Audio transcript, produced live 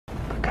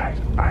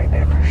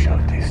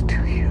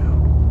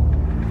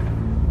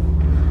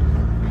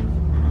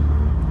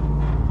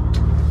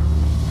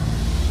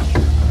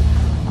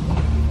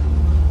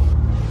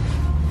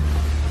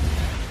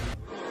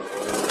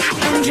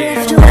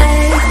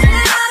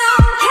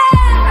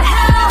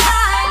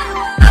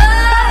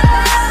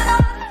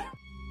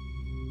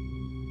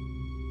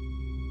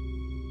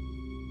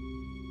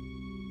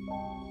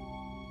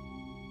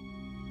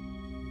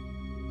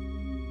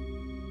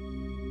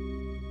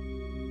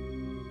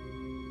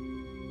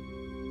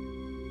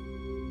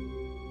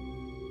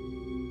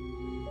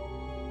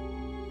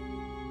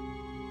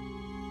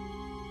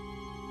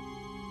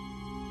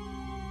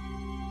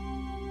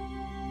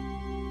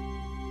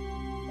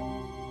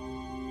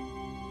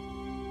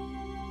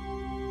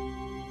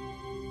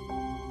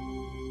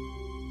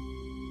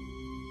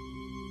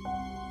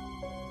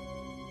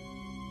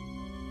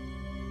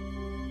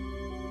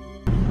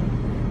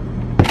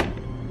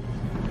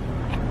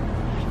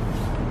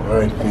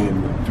my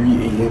FAM 3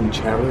 a.m.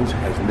 challenge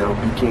has now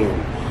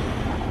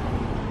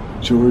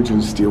begun. George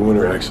and Steelman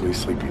are actually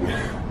sleeping.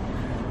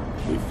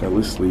 They fell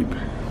asleep,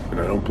 and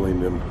I don't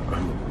blame them.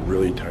 I'm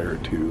really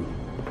tired too.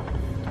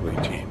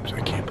 Like, James,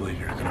 I can't believe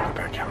you're gonna go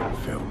back out and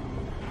film.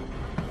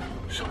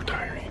 So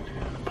tiring,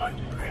 but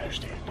I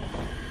understand,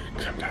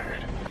 because I'm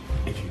tired.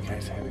 If you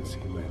guys haven't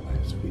seen my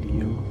last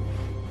video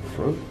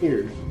from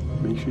here,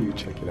 make sure you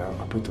check it out.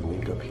 I'll put the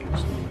link up here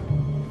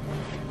somewhere.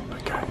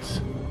 But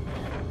guys,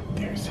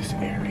 there's this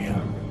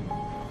area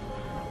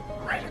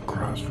right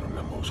across from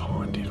the most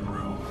haunted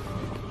room,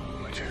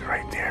 which is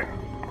right there,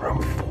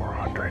 room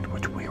 400,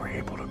 which we were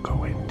able to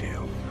go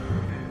into.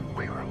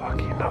 We were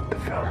lucky enough to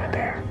film in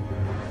there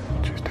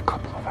just a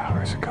couple of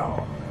hours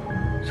ago.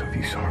 So if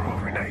you saw our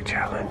overnight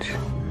challenge,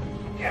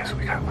 yes,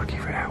 we got lucky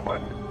for that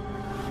one.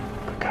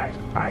 But guys,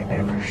 I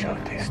never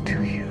showed this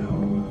to you.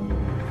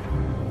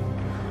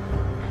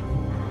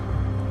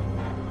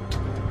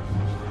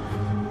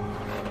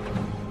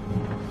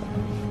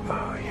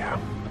 Oh yeah.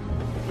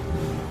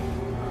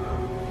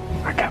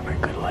 I got my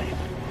good light.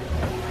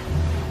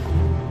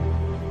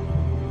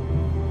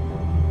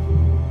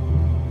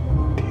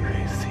 Do you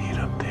guys see it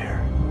up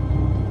there?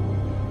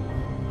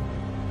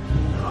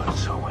 Oh,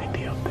 it's so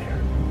windy up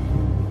there.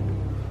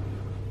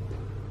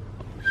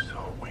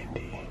 So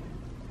windy.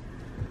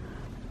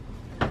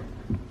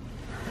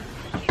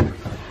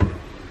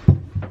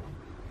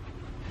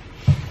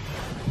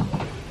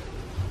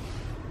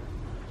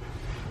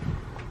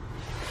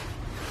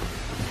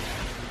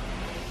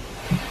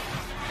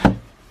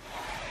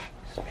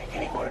 Just make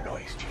any more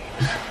noise,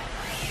 James.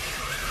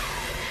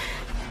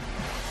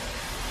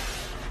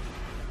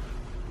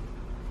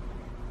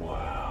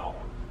 Wow.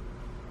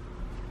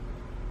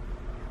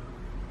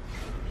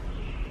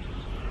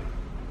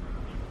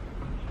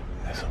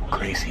 There's some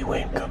crazy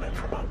wind coming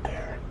from up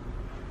there.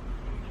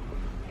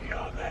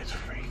 Yo, that's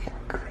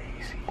freaking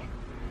crazy.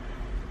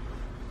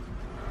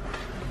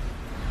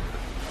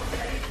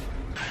 Okay.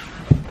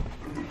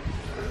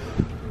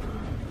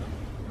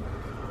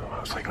 Oh,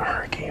 it's like a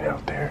hurricane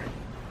out there.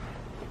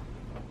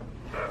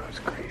 Oh, that's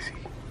crazy.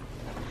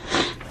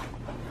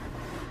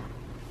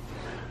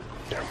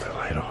 Turn my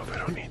light off. I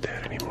don't need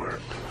that anymore.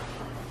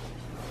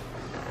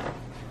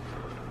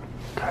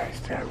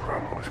 Guys, that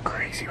room was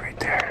crazy right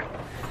there.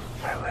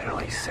 I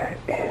literally sat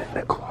in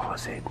the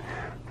closet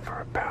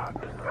for about,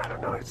 I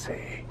don't know, I'd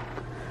say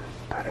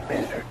about a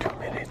minute or 2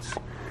 minutes,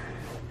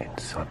 and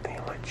something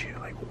legit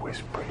like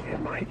whispered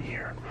in my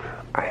ear.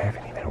 I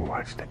haven't even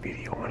watched the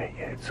video on it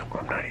yet, so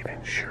I'm not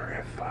even sure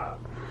if, I'm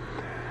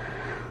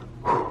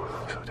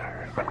so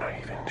tired. I'm not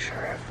even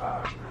sure if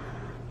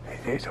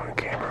it's on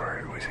camera or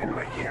it was in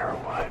my ear or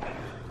what.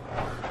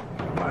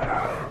 But,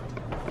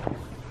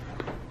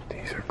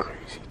 these are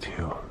crazy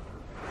too.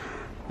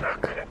 Not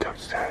gonna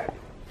touch that.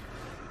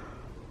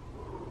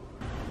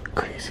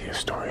 Craziest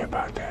story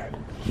about that.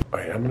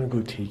 Alright, I'm gonna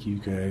go take you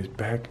guys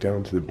back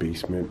down to the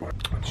basement.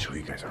 I'll show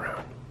you guys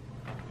around.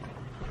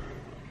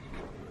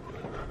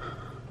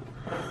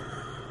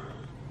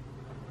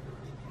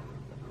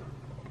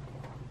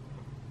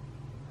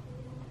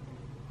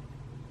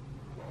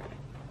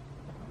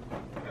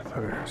 I thought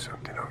there was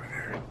something over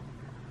there.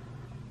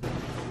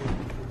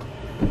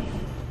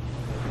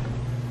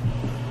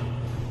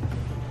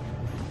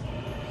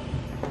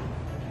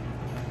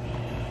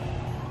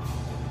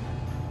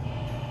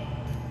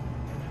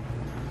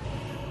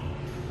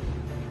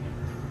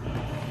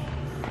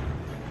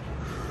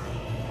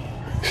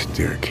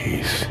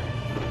 Staircase.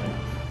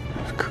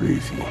 It's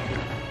crazy.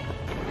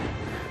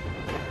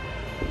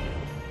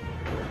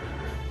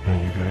 Now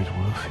you guys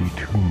will see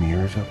 2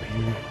 mirrors up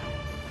here.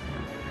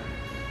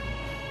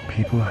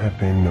 People have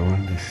been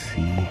known to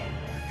see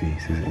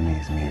faces in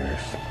these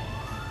mirrors.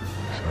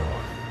 So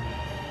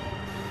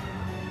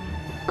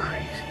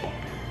crazy.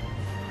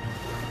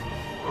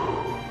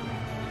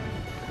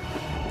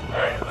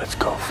 Alright, let's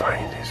go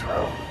find this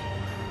room.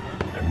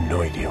 I have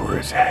no idea where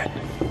it's at.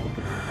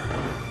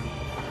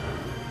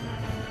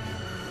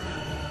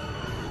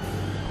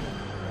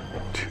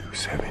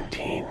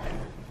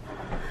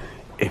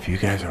 If you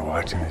guys are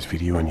watching this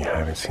video and you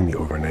haven't seen the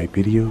overnight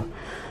video,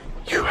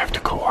 you have to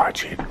go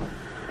watch it,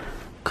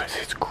 because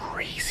it's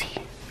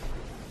crazy.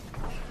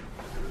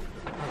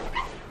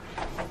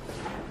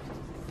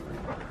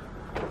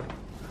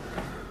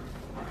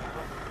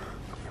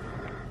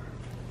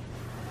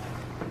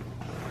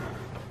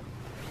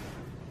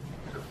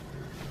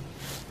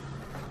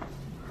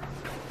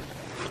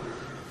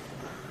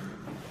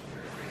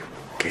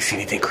 Okay, see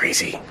anything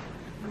crazy? No,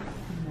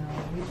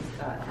 we just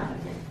got out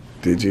of here.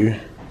 Did you?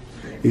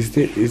 Is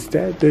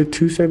that the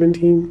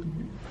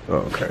 217? Oh,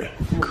 okay,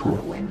 cool.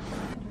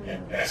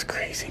 That's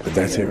crazy, but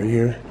that's it right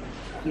here?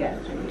 Yeah.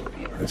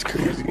 That's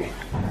crazy.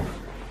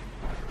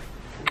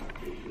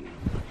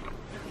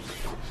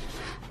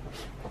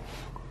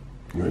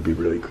 It would be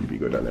really creepy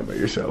go down there by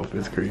yourself.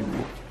 It's crazy.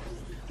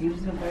 You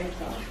just went by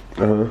yourself?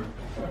 Uh-huh.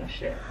 Oh,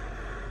 shit.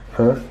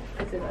 Huh?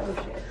 I said, oh,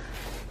 shit.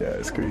 Yeah,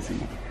 it's crazy.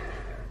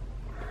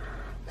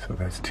 So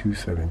that's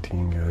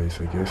 217, guys.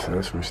 I guess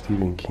that's where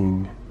Stephen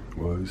King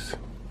was.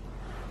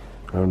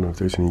 I don't know if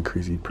there's any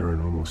crazy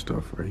paranormal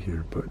stuff right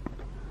here, but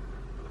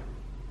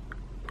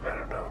I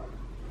don't know.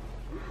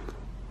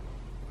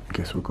 I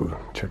guess we'll go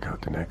check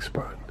out the next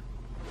spot.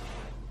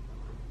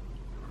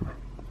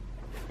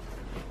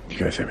 You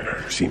guys haven't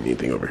ever seen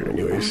anything over here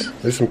anyways.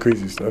 There's some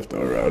crazy stuff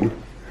though around.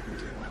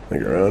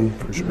 Like around,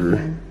 for sure.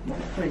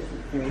 This place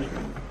is crazy.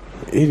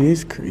 It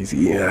is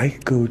crazy, and I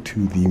go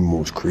to the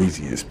most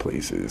craziest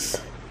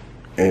places.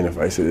 And if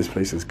I say this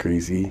place is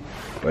crazy,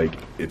 like,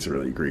 it's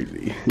really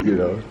crazy, you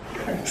know?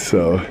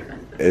 So,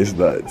 it's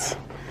nuts.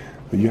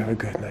 But you have a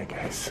good night,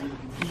 guys.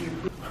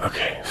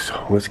 Okay,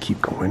 so let's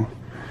keep going.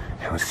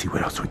 And let's see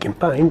what else we can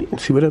find and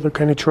see what other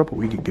kind of trouble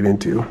we can get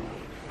into.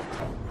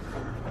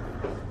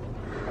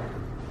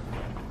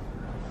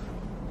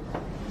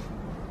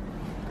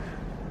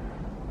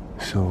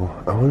 So,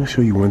 I want to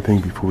show you one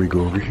thing before we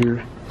go over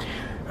here.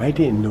 I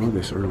didn't know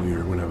this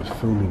earlier when I was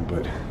filming,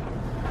 but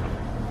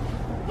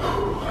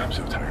I'm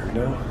so tired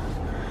now.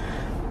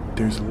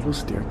 There's little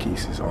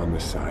staircases on the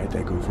side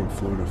that go from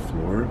floor to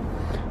floor.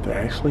 They're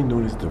actually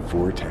known as the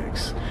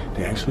vortex.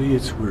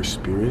 It's where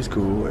spirits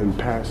go and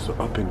pass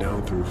up and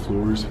down through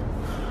floors.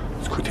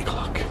 Let's go take a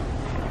look.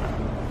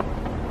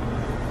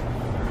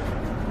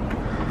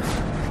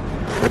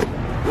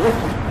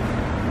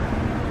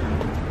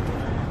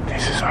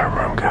 This is our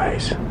room,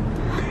 guys.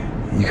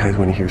 You guys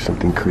want to hear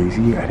something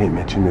crazy? I didn't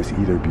mention this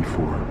either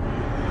before,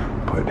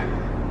 but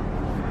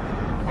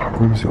our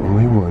room's the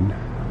only one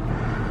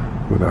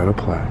without a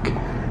plaque.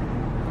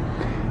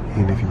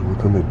 And if you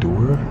look on the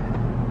door,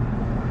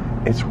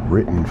 it's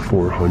written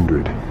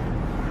 400.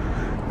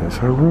 That's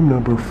our room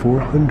number,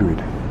 400.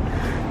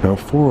 Now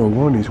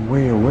 401 is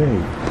way away,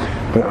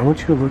 but I want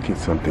you to look at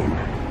something.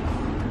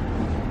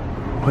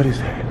 What is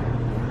that?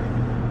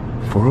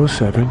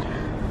 407.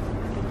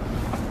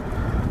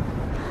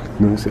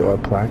 Notice the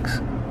odd plaques.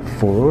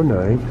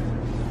 409.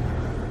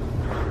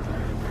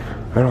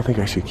 I don't think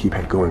I should keep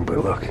it going, but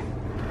look.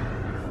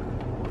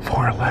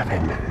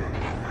 411.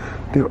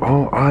 They're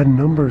all odd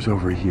numbers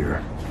over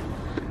here.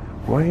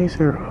 Why is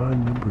there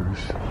odd numbers?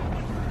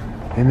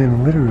 And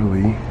then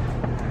literally,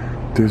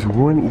 there's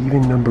one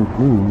even number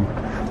room,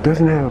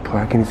 doesn't have a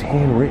plaque, and it's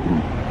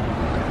handwritten.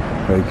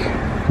 Like,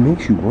 it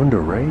makes you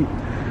wonder, right?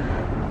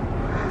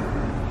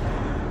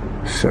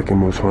 Second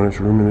most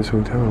haunted room in this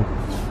hotel.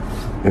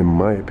 In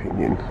my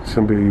opinion.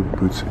 Somebody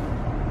would say.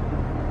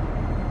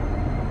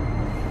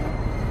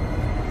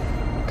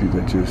 Dude,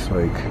 that just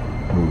like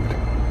moved.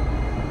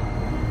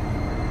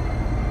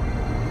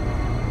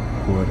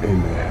 What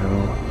in the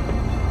hell?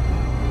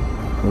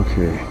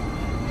 Okay.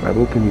 I've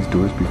opened these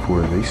doors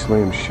before. They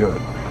slam shut.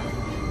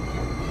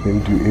 They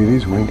do. It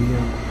is windy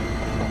out.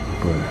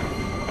 But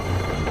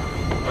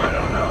I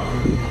don't know.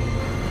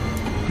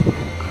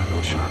 God,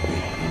 don't shock me.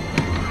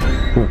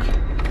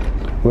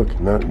 Look,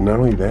 not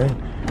only that,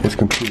 it's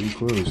completely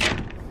closed.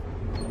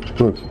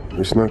 Look,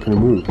 it's not gonna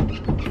move.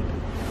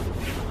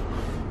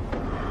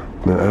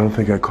 Now, I don't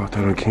think I caught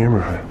that on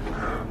camera.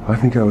 I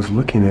think I was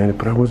looking at it,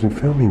 but I wasn't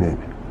filming it.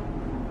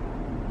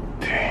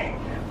 Dang.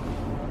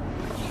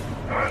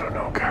 I don't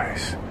know,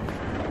 guys.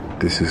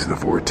 This is the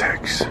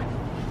vortex.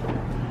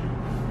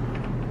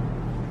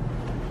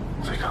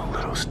 It's like a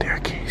little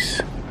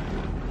staircase.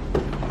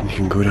 You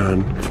can go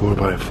down floor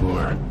by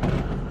floor.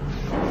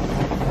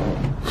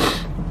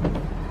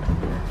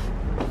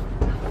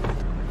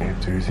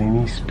 If there's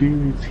any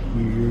spirits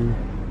here,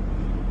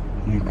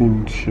 you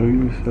can show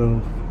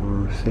yourself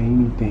or say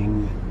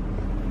anything.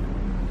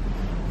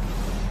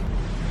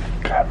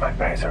 God, my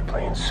guys are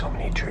playing so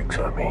many tricks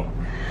on me.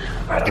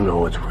 I don't know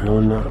what's real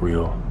and not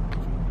real.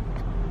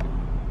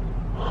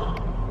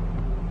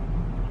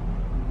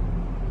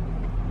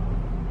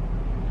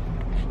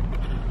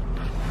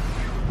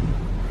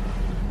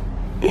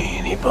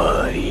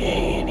 Anybody,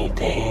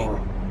 anything.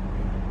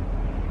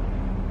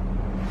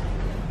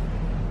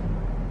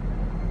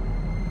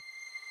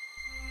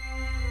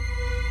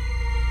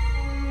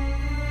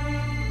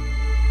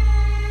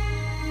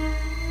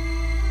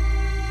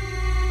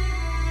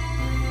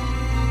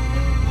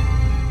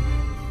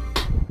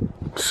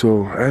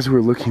 So as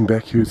we're looking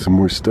back here at some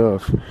more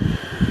stuff,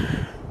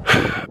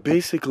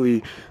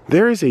 basically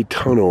there is a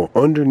tunnel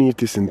underneath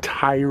this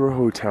entire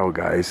hotel,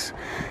 guys.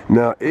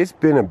 Now it's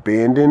been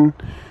abandoned,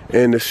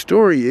 and the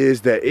story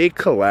is that it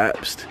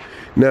collapsed.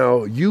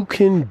 Now you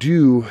can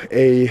do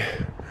a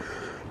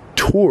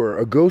tour,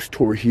 a ghost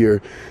tour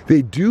here.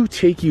 They do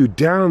take you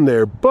down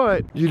there,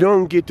 but you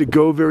don't get to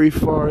go very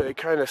far. They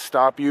kind of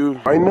stop you.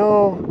 I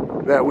know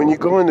that when you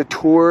go in the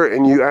tour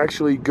and you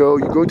actually go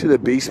to the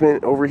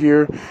basement over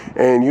here,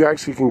 and you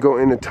actually can go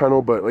in the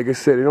tunnel, but like I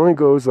said, it only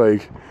goes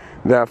like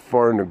that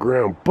far in the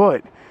ground.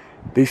 But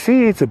they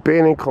say it's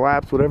abandoned,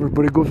 collapsed, whatever,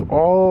 but it goes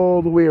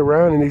all the way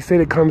around, and they say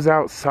it comes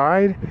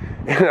outside,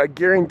 and I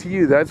guarantee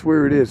you that's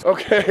where it is.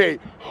 Okay.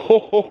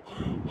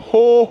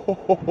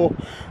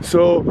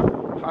 So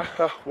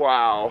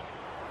wow.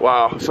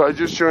 So I was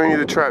just showing you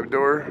the trap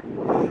door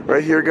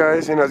right here,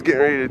 guys, and I was getting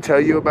ready to tell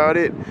you about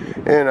it,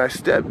 and I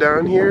stepped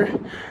down here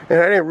and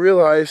I didn't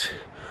realize,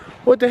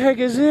 what the heck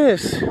is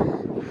this?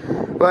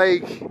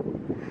 Like,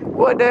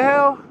 what the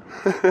hell?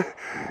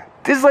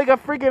 This is like a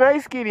freaking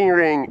ice skating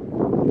ring.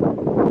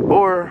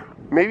 Or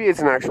maybe it's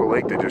an actual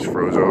lake that just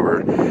froze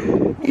over.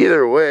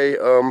 Either way,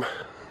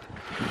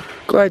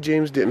 glad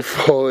James didn't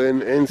fall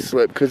in and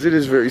slip because it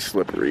is very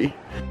slippery.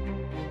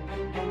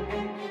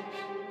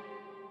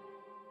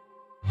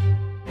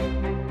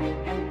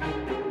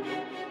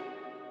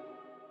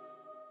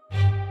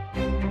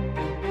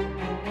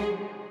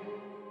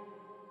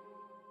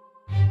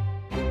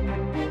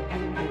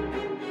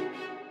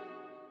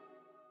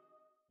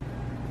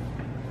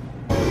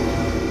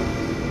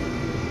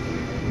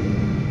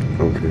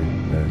 Okay,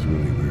 that's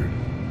really weird.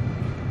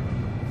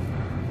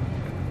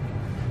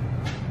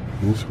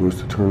 You're supposed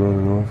to turn on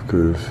and off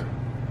because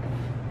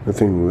that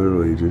thing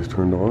literally just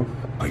turned off.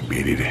 Like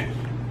baited it.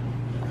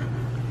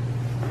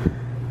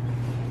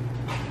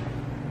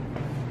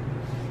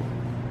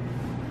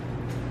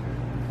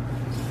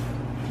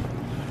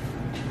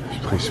 This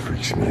place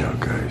freaks me out,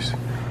 guys.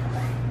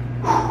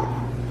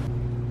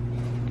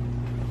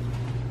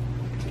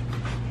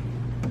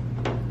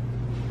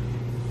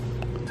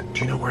 Do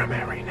you know where I'm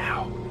at right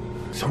now?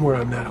 Somewhere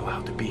I'm not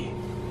allowed to be.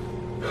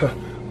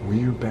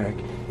 We're back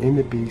in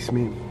the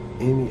basement,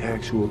 in the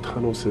actual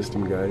tunnel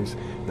system, guys.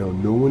 Now,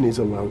 no one is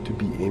allowed to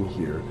be in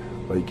here.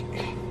 Like,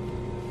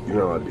 you're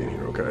not allowed to be in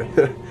here,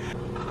 okay?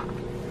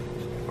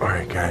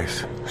 Alright,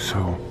 guys.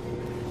 So,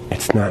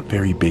 it's not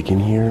very big in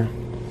here,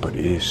 but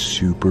it is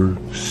super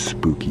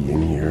spooky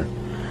in here.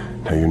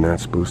 Now, you're not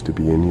supposed to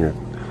be in here.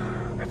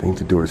 I think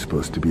the door is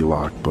supposed to be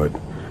locked, but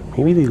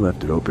maybe they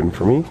left it open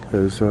for me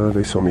because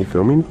they saw me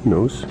filming. Who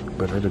knows?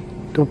 But I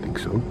don't think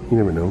so. You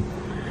never know.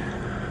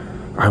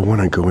 I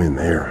want to go in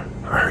there.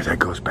 I heard that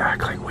goes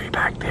back, like way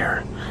back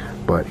there.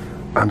 But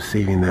I'm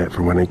saving that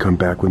for when I come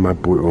back with my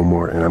boy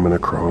Omar, and I'm going to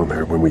crawl in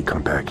there when we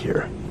come back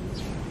here.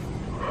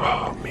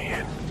 Oh,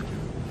 man.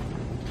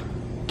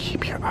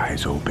 Keep your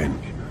eyes open.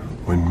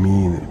 When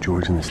me and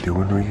George and the steel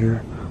one were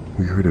here,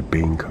 we heard a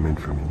bang coming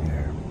from in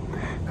there.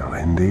 Now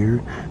in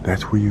there,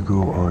 that's where you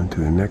go on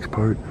to the next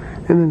part,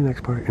 and then the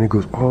next part, and it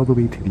goes all the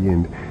way to the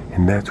end.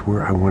 And that's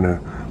where I want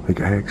to,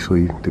 like, I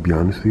actually, to be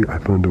honest with you, I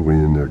found a way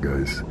in there,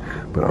 guys.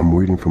 But I'm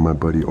waiting for my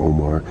buddy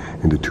Omar,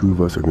 and the two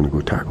of us are going to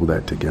go tackle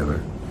that together.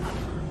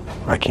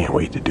 I can't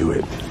wait to do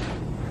it.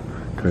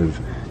 Because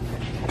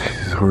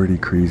this is already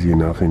crazy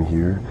enough in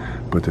here,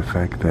 but the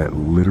fact that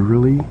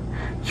literally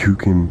you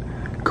can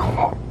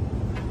go...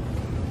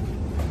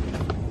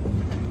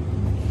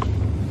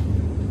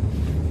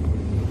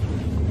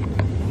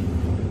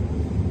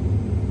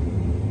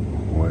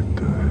 What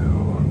the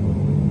hell?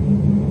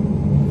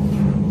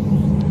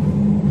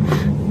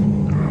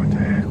 What the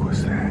heck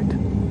was that?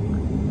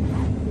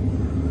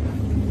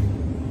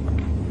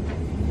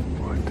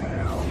 What the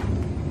hell?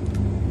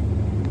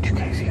 Did you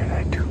guys hear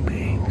that? Two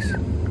bangs.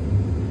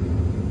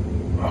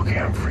 Okay,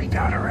 I'm freaked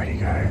out already,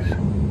 guys.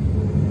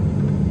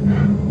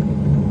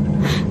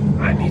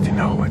 I need to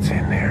know what's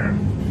in there.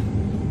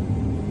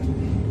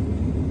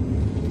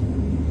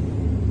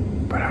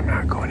 But I'm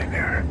not going in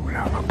there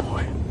without my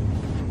boy.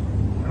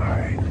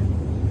 Alright.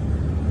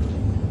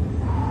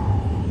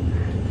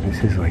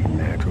 This is like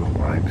natural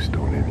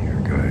limestone in here,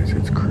 guys.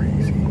 It's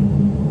crazy.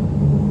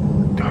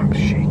 I'm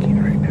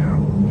shaking right now.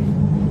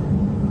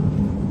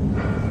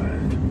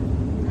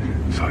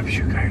 So if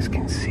you guys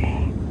can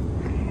see,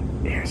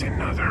 there's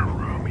another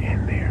room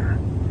in there.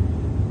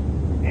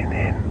 And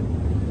then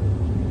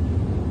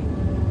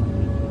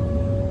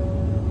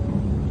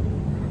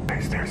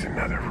there's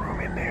another room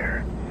in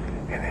there.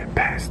 And then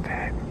past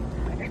that,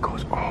 it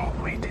goes all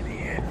the way to the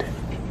end.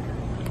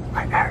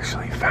 I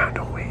actually found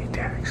a way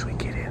to actually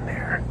get in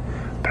there,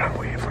 but I'm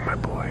waiting for my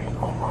boy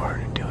Omar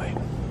to do it.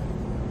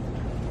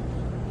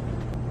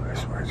 I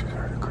swear I just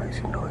heard a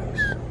crazy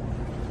noise.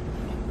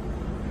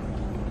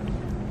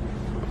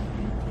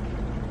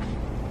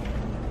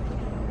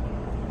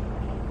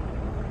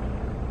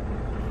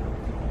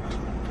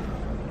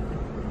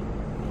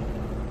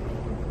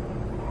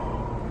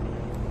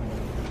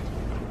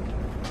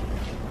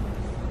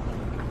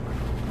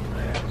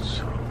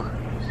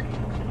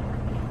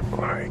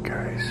 Alright,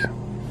 guys,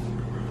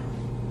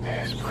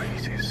 this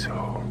place is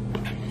so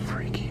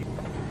freaky.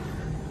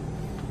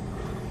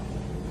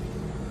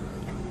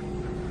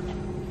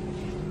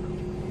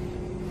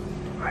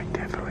 I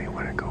definitely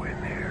want to go in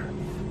there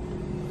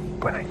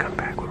when I come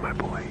back with my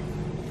boy.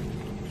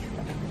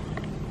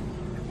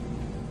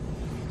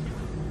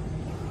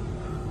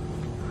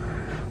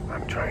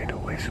 I'm trying to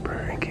whisper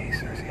in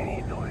case there's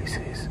any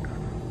noises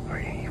or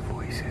any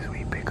voices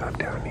we pick up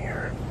down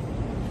here.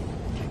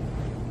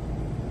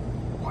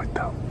 What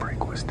the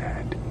frick was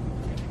that?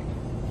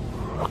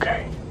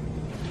 Okay.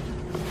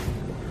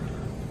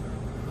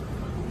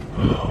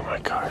 Oh my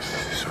gosh,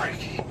 this is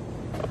freaky.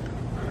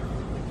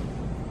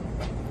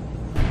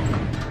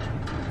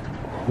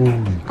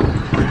 Holy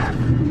crap.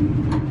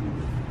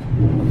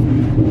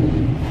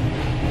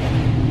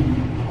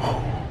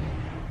 Oh,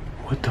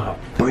 what the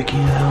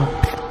freaking hell?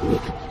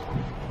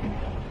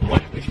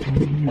 What?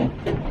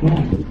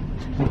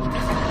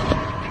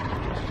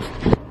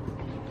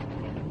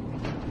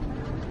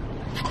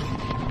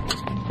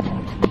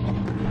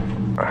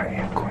 I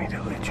am going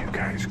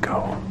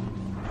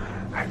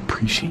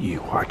appreciate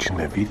you watching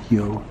the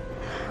video.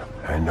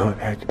 I know it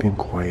had been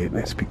quiet.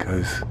 That's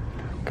because,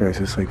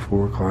 guys, it's like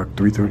 4 o'clock,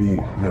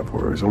 3:30, not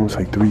 4, it's almost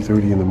like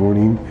 3:30 in the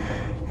morning.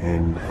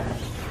 And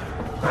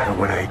I don't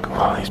want to wake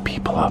all these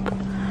people up.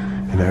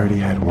 And I already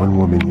had one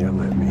woman yell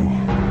at me.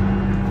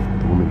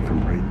 The woman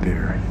from right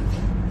there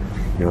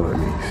yell at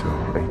me. So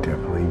I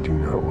definitely do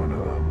not want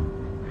to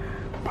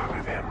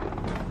bother them.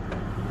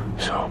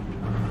 So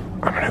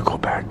I'm going to go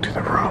back to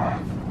the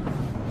room.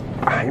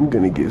 I'm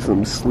going to get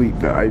some sleep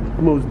that I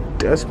most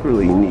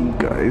desperately need,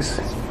 guys.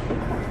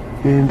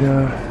 And,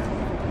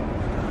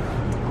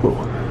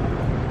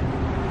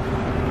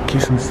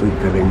 get some sleep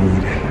that I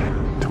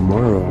need.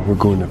 Tomorrow, we're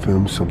going to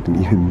film something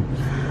even,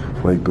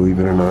 like, believe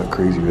it or not,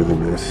 crazier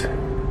than this.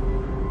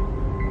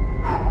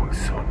 Whew,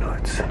 it's so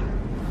nuts.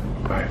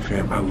 Alright,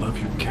 fam, I love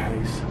you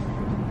guys.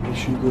 Make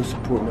sure you go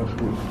support my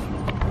boo.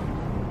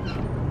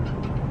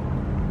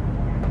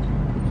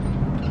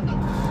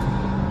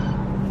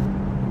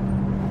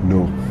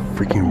 No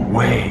freaking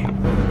way.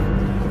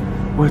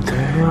 What the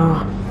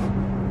hell?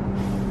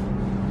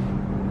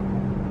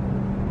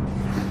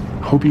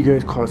 Hope you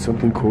guys caught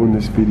something cool in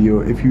this video.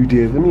 If you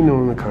did, let me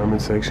know in the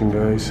comment section,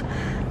 guys.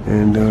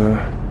 And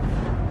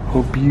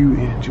hope you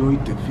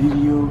enjoyed the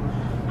video.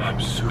 I'm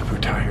super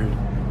tired.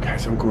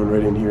 Guys, I'm going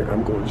right in here.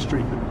 I'm going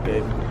straight to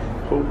bed.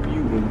 Hope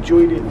you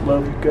enjoyed it.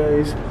 Love you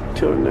guys.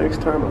 Till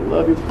next time, I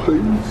love you.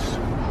 Peace.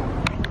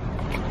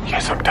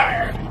 Yes, I'm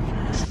tired.